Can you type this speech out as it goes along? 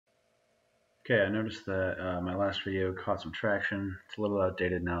Okay, I noticed that my last video caught some traction. It's a little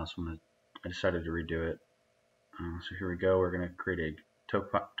outdated now, so I decided to redo it. So here we go. We're going to create a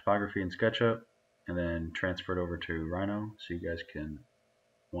topography in SketchUp and then transfer it over to Rhino so you guys can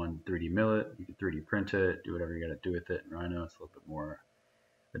 3D mill it, you can 3D print it, do whatever you got to do with it in Rhino. It's a little bit more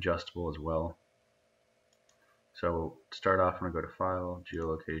adjustable as well. So to start off, I'm going to go to File,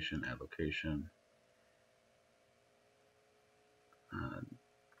 Geolocation, Add Location.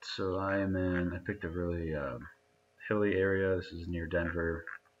 So I picked a really hilly area. This is near Denver.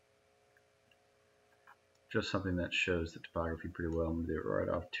 Just something that shows the topography pretty well. I'm going to do it right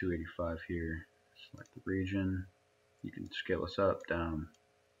off 285 here. Select the region. You can scale this up, down,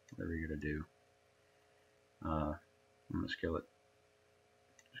 whatever you're going to do. I'm going to scale it.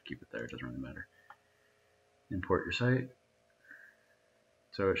 Just keep it there. It doesn't really matter. Import your site.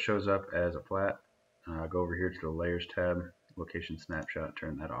 So it shows up as a flat. Go over here to the Layers tab. Location snapshot,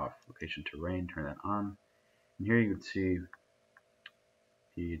 turn that off. Location terrain, turn that on. And here you can see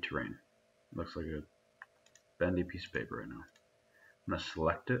the terrain. It looks like a bendy piece of paper right now. I'm going to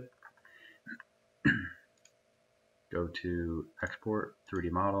select it. Go to Export, 3D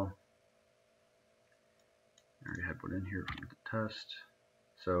Model. I already had one in here from the test.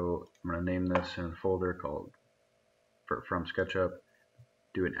 So I'm going to name this in a folder called from SketchUp.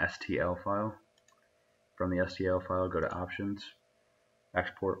 Do an STL file. From the STL file, go to Options,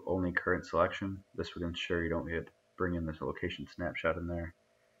 Export Only Current Selection. This would ensure you don't have to bring in this location snapshot in there.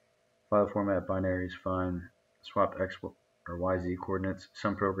 File format, binary is fine. Swap X or YZ coordinates.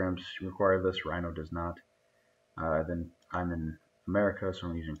 Some programs require this, Rhino does not. Then I'm in America, so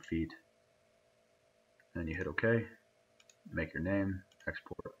I'm using feet. Then you hit OK. Make your name,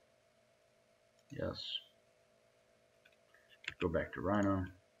 export. Yes. Go back to Rhino.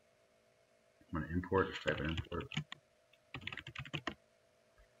 I'm going to import, just type in import.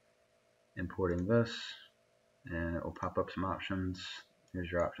 Importing this, and it will pop up some options. Here's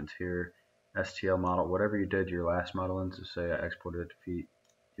your options here. STL model, whatever you did your last model in, so say I exported it to feet,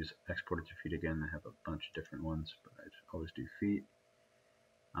 use exported to feet again. I have a bunch of different ones, but I just always do feet.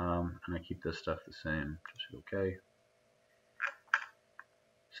 And I keep this stuff the same, just hit OK.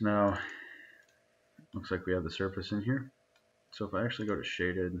 So now, looks like we have the surface in here. So if I actually go to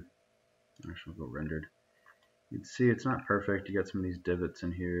shaded, actually go rendered, you can see it's not perfect. You got some of these divots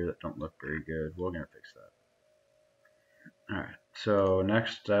in here that don't look very good. We're going to fix that. Alright, so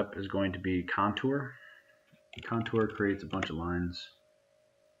next step is going to be contour. Contour creates a bunch of lines.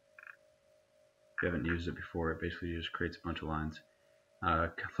 If you haven't used it before, it basically just creates a bunch of lines.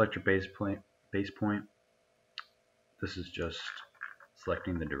 Select your base point. This is just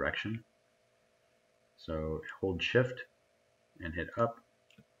selecting the direction. So hold Shift and hit up.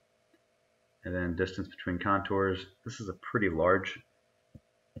 And then distance between contours. This is a pretty large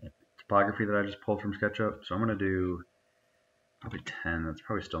topography that I just pulled from SketchUp. So I'm going to do probably 10. That's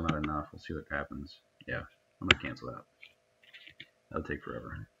probably still not enough. We'll see what happens. Yeah, I'm going to cancel that. That'll take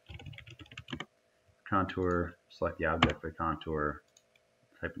forever. Contour, select the object by contour,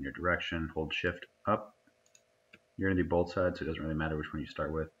 type in your direction, hold Shift up. You're going to do both sides, so it doesn't really matter which one you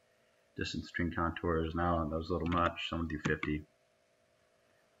start with. Distance between contours, now that was a little much, so I'm going to do 50.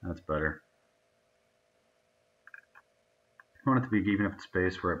 That's better. You want it to be even enough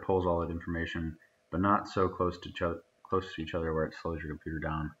space where it pulls all that information, but not so close to each other where it slows your computer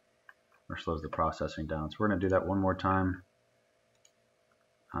down or slows the processing down. So we're going to do that one more time.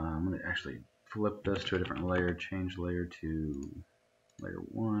 I'm going to actually flip this to a different layer, change layer to layer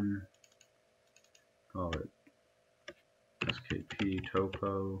 1, call it SKP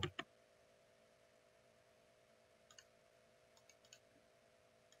Topo.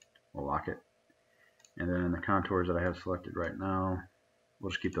 We'll lock it. And then the contours that I have selected right now,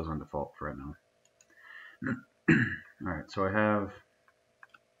 we'll just keep those on default for right now. Alright, so I have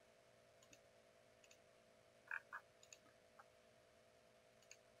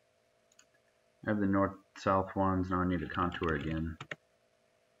the north-south ones. Now I need a contour again.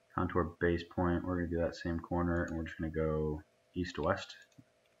 Contour base point, we're going to do that same corner, and we're just going to go east to west.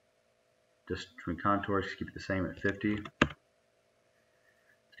 Just between contours, keep it the same at 50. It's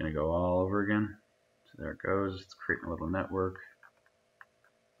going to go all over again. So there it goes. It's creating a little network.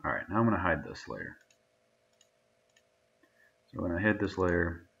 Alright, now I'm going to hide this layer. So when I hit this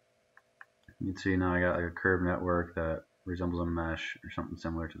layer, you can see now I got like a curved network that resembles a mesh or something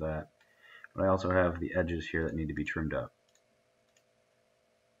similar to that. But I also have the edges here that need to be trimmed up.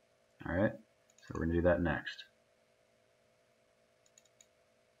 Alright, so we're going to do that next.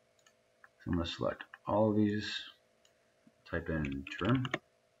 So I'm going to select all of these, type in trim.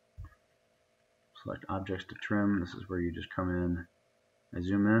 Select objects to trim. This is where you just come in. I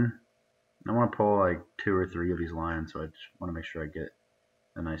zoom in, I want to pull like 2 or 3 of these lines, so I just want to make sure I get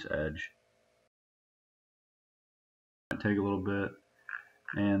a nice edge. Take a little bit,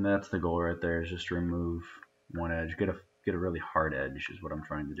 and that's the goal right there, is just to remove one edge. Get a really hard edge is what I'm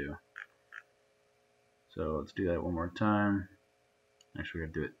trying to do. So let's do that one more time. Actually, we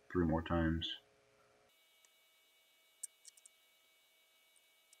have to do it 3 more times.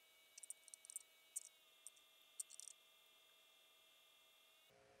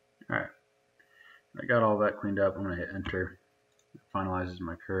 Alright, I got all that cleaned up. I'm going to hit enter. It finalizes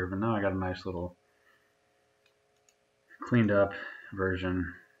my curve, and now I got a nice little cleaned up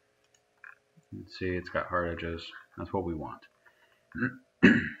version. You can see it's got hard edges. That's what we want. So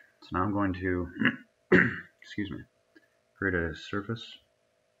now I'm going to excuse me, create a surface.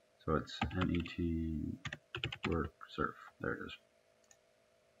 So it's net work surf. There it is.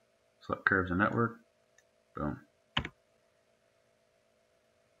 Select curves and network. Boom.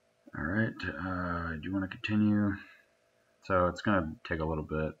 Alright, do you want to continue? So it's going to take a little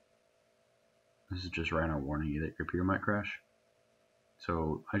bit. This is just Rhino warning you that your computer might crash.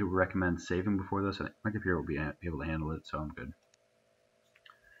 So I would recommend saving before this. My computer will be able to handle it, so I'm good.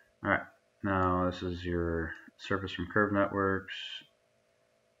 Alright, now this is your surface from Curve Networks.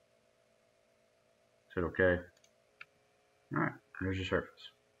 Is it okay? Alright, there's your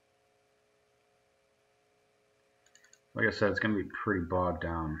surface. Like I said, it's going to be pretty bogged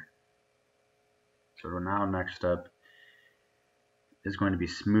down. So now next step is going to be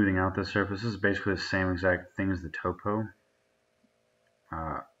smoothing out the surface. This is basically the same exact thing as the topo.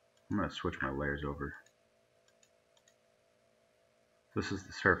 I'm going to switch my layers over. This is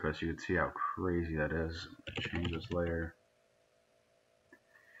the surface. You can see how crazy that is. Change this layer.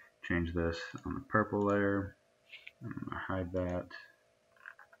 Change this on the purple layer. I'm going to hide that.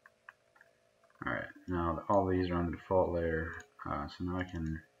 Alright, now all these are on the default layer. So now I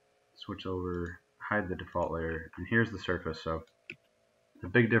can switch over, hide the default layer, and here's the surface. So the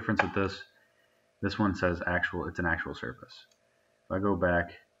big difference with this one says actual, it's an actual surface. If I go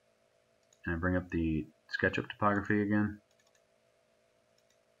back and I bring up the SketchUp topography again,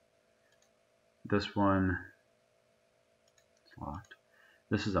 this one is locked.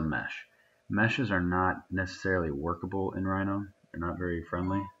 This is a mesh. Meshes are not necessarily workable in Rhino. They're not very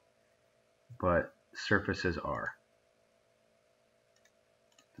friendly, but surfaces are.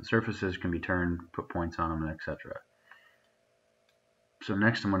 The surfaces can be turned, put points on them, etc. So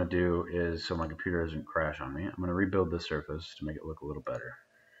next I'm going to do is, so my computer doesn't crash on me, I'm going to rebuild this surface to make it look a little better.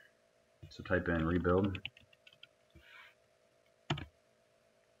 So type in rebuild.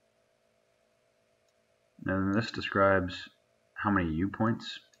 And this describes how many U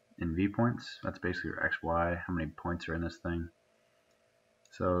points and V points. That's basically your X, Y, how many points are in this thing.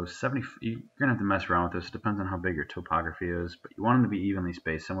 So 70, you're going to have to mess around with this. It depends on how big your topography is, but you want them to be evenly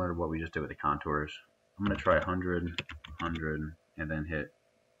spaced, similar to what we just did with the contours. I'm going to try 100, 100, and then hit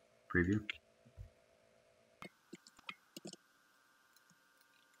preview.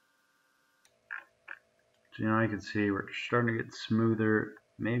 So now you can see we're starting to get smoother.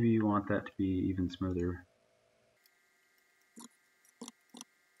 Maybe you want that to be even smoother.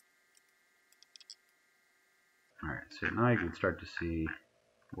 Alright, so now you can start to see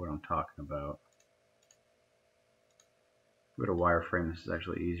what I'm talking about. Go to wireframe, this is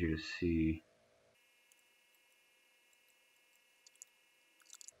actually easier to see.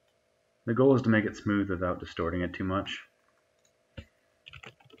 The goal is to make it smooth without distorting it too much.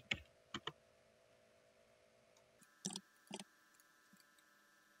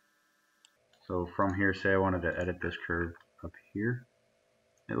 So from here, say I wanted to edit this curve up here.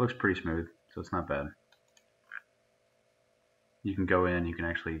 It looks pretty smooth, so it's not bad. You can go in, you can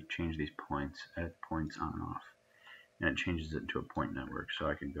actually change these points, edit points on and off. And it changes it into a point network. So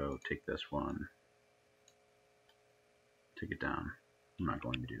I can go take this one, take it down. I'm not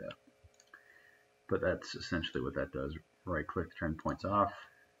going to do that. But that's essentially what that does. Right click to turn points off.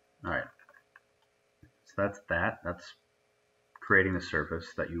 Alright. So that's that. That's creating a surface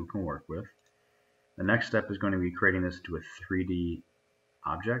that you can work with. The next step is going to be creating this to a 3D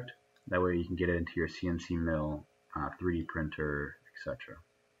object. That way you can get it into your CNC Mill, 3D printer, etc.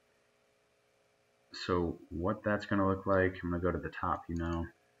 So what that's going to look like, I'm going to go to the top,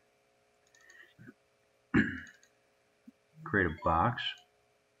 create a box.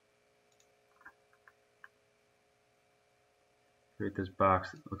 Create this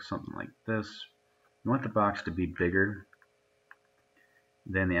box that looks something like this. You want the box to be bigger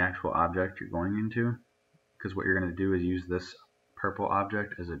than the actual object you're going into, because what you're going to do is use this purple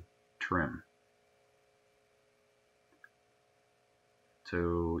object as a trim. So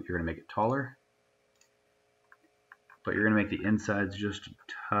you're going to make it taller, but you're going to make the insides just a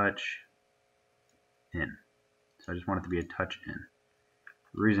touch in. So I just want it to be a touch in.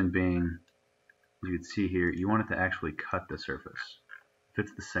 The reason being, as you can see here, you want it to actually cut the surface. If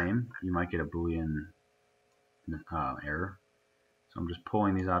it's the same, you might get a Boolean error. So I'm just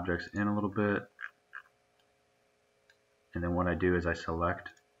pulling these objects in a little bit, and then what I do is I select.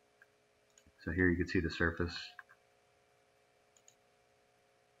 So here you can see the surface.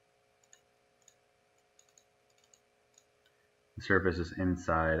 The surface is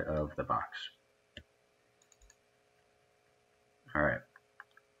inside of the box. Alright,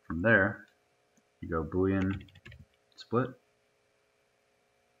 from there you go Boolean split,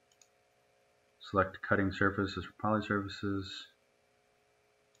 select cutting surfaces for poly surfaces.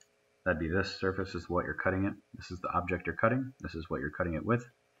 That'd be this surface is what you're cutting it. This is the object you're cutting. This is what you're cutting it with.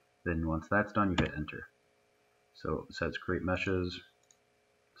 Then once that's done, you hit enter. So it says create meshes.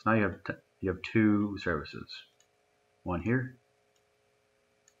 So now you have two surfaces. One here,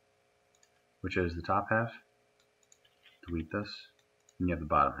 which is the top half. Delete this, and you have the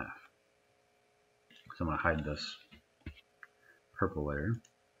bottom half. So I'm going to hide this purple layer.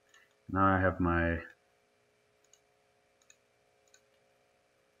 Now I have my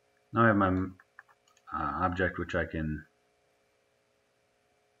object, which I can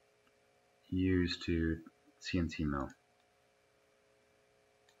use to CNC mill.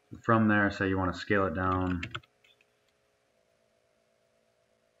 From there, say you want to scale it down.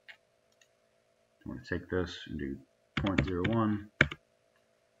 I want to take this and do 0.01.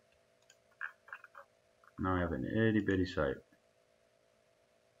 Now I have an itty bitty site.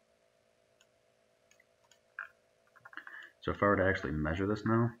 So if I were to actually measure this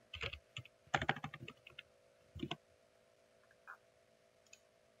now,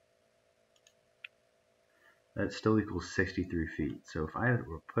 that still equals 63 feet. So if I were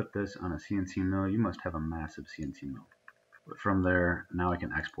to put this on a CNC mill, you must have a massive CNC mill. But from there, now I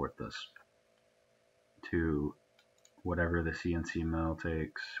can export this to whatever the CNC mill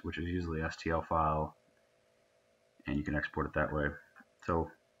takes, which is usually STL file, and you can export it that way.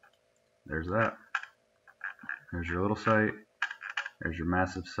 So there's that. There's your little site. There's your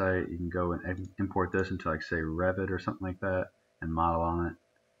massive site. You can go and import this into, like, say, Revit or something like that and model on it.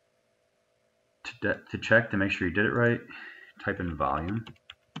 To check to make sure you did it right, type in volume,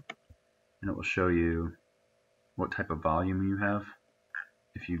 and it will show you what type of volume you have.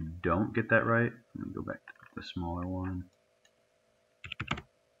 If you don't get that right, let me go back to the smaller one.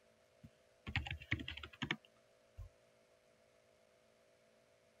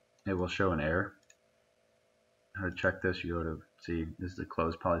 It will show an error. How to check this, you go to see, this is a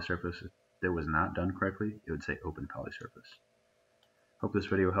closed poly surface. If it was not done correctly, it would say open poly surface. Hope this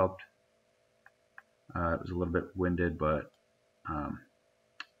video helped. It was a little bit winded, but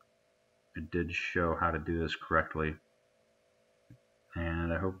it did show how to do this correctly.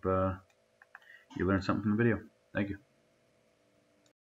 And I hope you learned something from the video. Thank you.